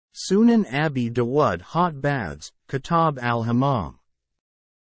Sunan Abi Dawud Hot Baths, Kitab al-Hammam.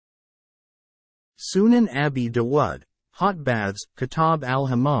 Sunan Abi Dawud, Hot Baths, Kitab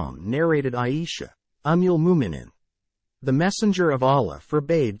al-Hammam narrated Aisha, Mu'minin. The Messenger of Allah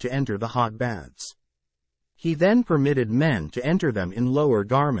forbade to enter the hot baths. He then permitted men to enter them in lower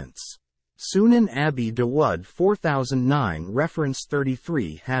garments. Sunan Abi Dawud 4009 Reference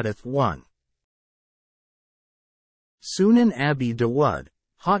 33 Hadith 1. Sunan Abi Dawud,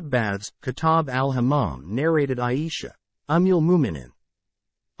 Hot Baths, Kitab al-Hammam narrated Aisha, Mu'minin.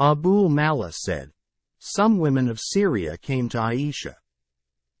 Abu Mala said, some women of Syria came to Aisha.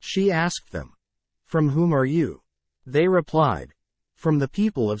 She asked them, "From whom are you?" They replied, "From the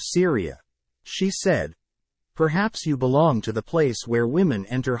people of Syria." She said, "Perhaps you belong to the place where women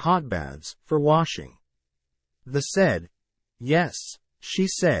enter hot baths for washing." They said, "Yes." She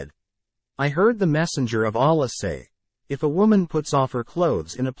said, "I heard the Messenger of Allah say, if a woman puts off her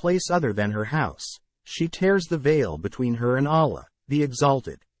clothes in a place other than her house, she tears the veil between her and Allah, the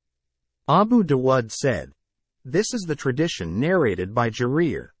Exalted." Abu Dawud said, "This is the tradition narrated by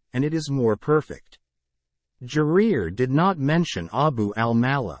Jarir, and it is more perfect." Jarir did not mention Abu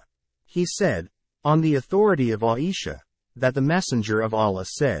al-Mala. He said, on the authority of Aisha, that the Messenger of Allah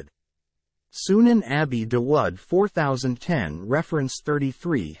said. Sunan Abi Dawud 4010 Reference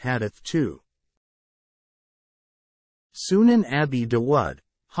 33 Hadith 2. Sunan Abi Dawud,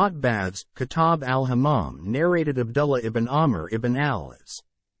 Hot Baths, Kitab al-Hammam narrated Abdullah ibn Amr ibn al-As.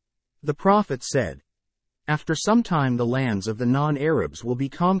 The Prophet said, after some time the lands of the non-Arabs will be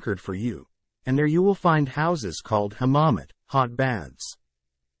conquered for you, and there you will find houses called hammamat, hot baths.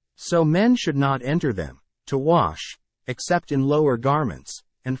 So men should not enter them, to wash, except in lower garments,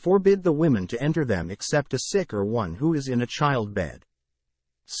 and forbid the women to enter them except a sick or one who is in a childbed.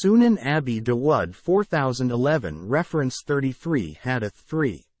 Sunan Abi Dawud 4011 Reference 33 Hadith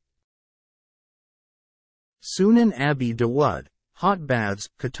 3. Sunan Abi Dawud, Hot Baths,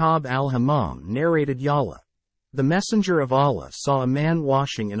 Kitab al-Hammam narrated Yala. The Messenger of Allah saw a man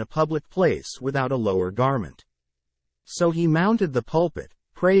washing in a public place without a lower garment. So he mounted the pulpit,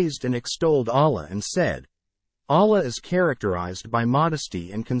 praised and extolled Allah and said, Allah is characterized by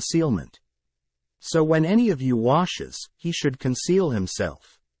modesty and concealment. So when any of you washes, he should conceal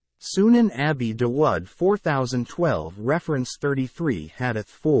himself. Sunan Abi Dawud 4012 Reference 33 Hadith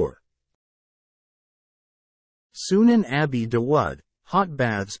 4. Sunan Abi Dawud, Hot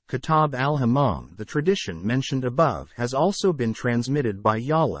Baths, Kitab al-Hammam. The tradition mentioned above has also been transmitted by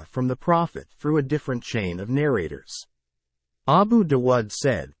Yala from the Prophet through a different chain of narrators. Abu Dawud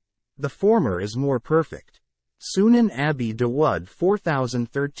said, the former is more perfect. Sunan Abi Dawud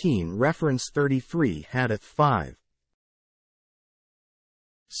 4013 Reference 33 Hadith 5.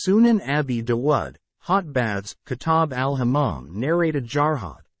 Sunan Abi Dawud, Hot Baths, Kitab al-Hammam narrated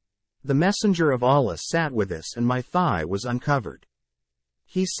Jarhad. The Messenger of Allah sat with us and my thigh was uncovered.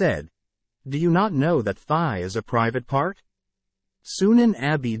 He said, do you not know that thigh is a private part? Sunan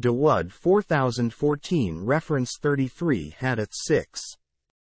Abi Dawud 4014 Reference 33 Hadith 6.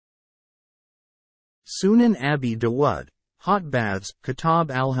 Sunan Abi Dawud, Hot Baths, Kitab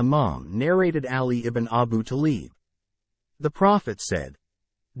al-Hammam narrated Ali ibn Abu Talib. The Prophet said,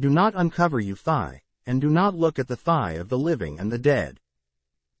 do not uncover your thigh, and do not look at the thigh of the living and the dead.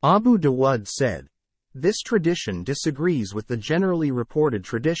 Abu Dawud said, this tradition disagrees with the generally reported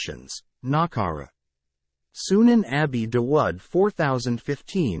traditions, Nakara. Sunan Abi Dawud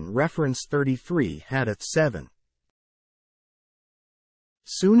 4015 Reference 33 Hadith 7.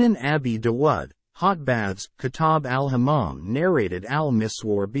 Sunan Abi Dawud, Hot Baths, Kitab al-Hammam narrated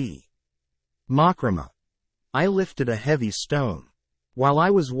al-Miswar b. Makrama. I lifted a heavy stone. While I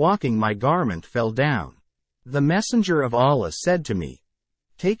was walking my garment fell down. The Messenger of Allah said to me,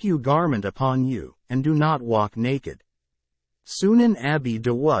 take your garment upon you, and do not walk naked. Sunan Abi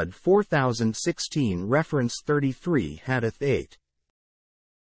Dawud 4016 Reference 33 Hadith 8.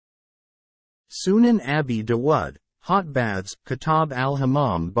 Sunan Abi Dawud, Hot Baths, Kitab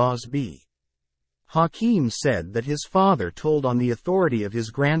al-Hammam Baz b. Hakim said that his father told on the authority of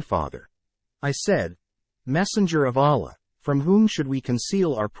his grandfather. I said, Messenger of Allah, from whom should we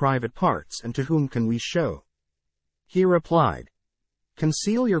conceal our private parts and to whom can we show? He replied,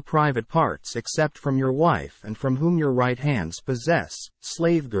 conceal your private parts except from your wife and from whom your right hands possess,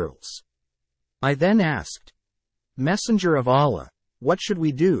 slave girls. I then asked, Messenger of Allah, what should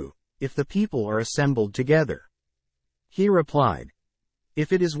we do, if the people are assembled together? He replied,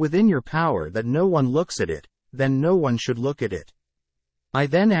 if it is within your power that no one looks at it, then no one should look at it. I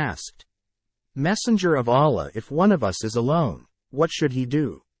then asked, Messenger of Allah, if one of us is alone, what should he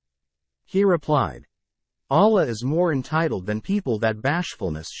do? He replied, Allah is more entitled than people that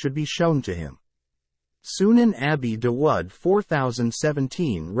bashfulness should be shown to him. Sunan Abi Dawud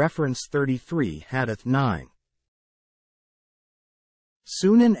 4017 reference 33 Hadith 9.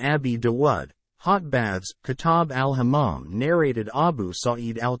 Sunan Abi Dawud, Hot Baths, Kitab al-Hammam narrated Abu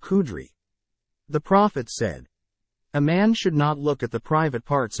Sa'id al-Khudri. The Prophet said, "A man should not look at the private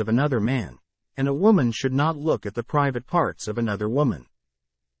parts of another man, and a woman should not look at the private parts of another woman.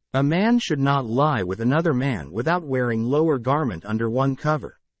 A man should not lie with another man without wearing lower garment under one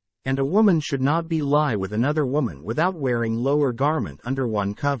cover, and a woman should not be lie with another woman without wearing lower garment under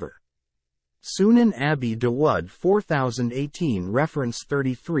one cover." Sunan Abi Dawud 4018 reference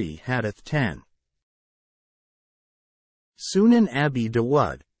 33 Hadith 10. Sunan Abi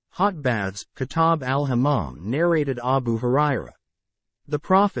Dawud, Hot Baths, Kitab al-Hammam narrated Abu Hurairah. The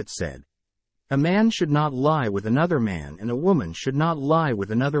Prophet said, "A man should not lie with another man and a woman should not lie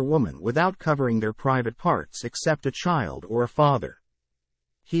with another woman without covering their private parts except a child or a father."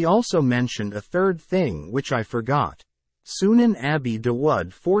 He also mentioned a third thing which I forgot. Sunan Abi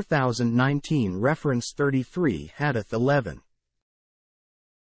Dawud 4019 reference 33 Hadith 11.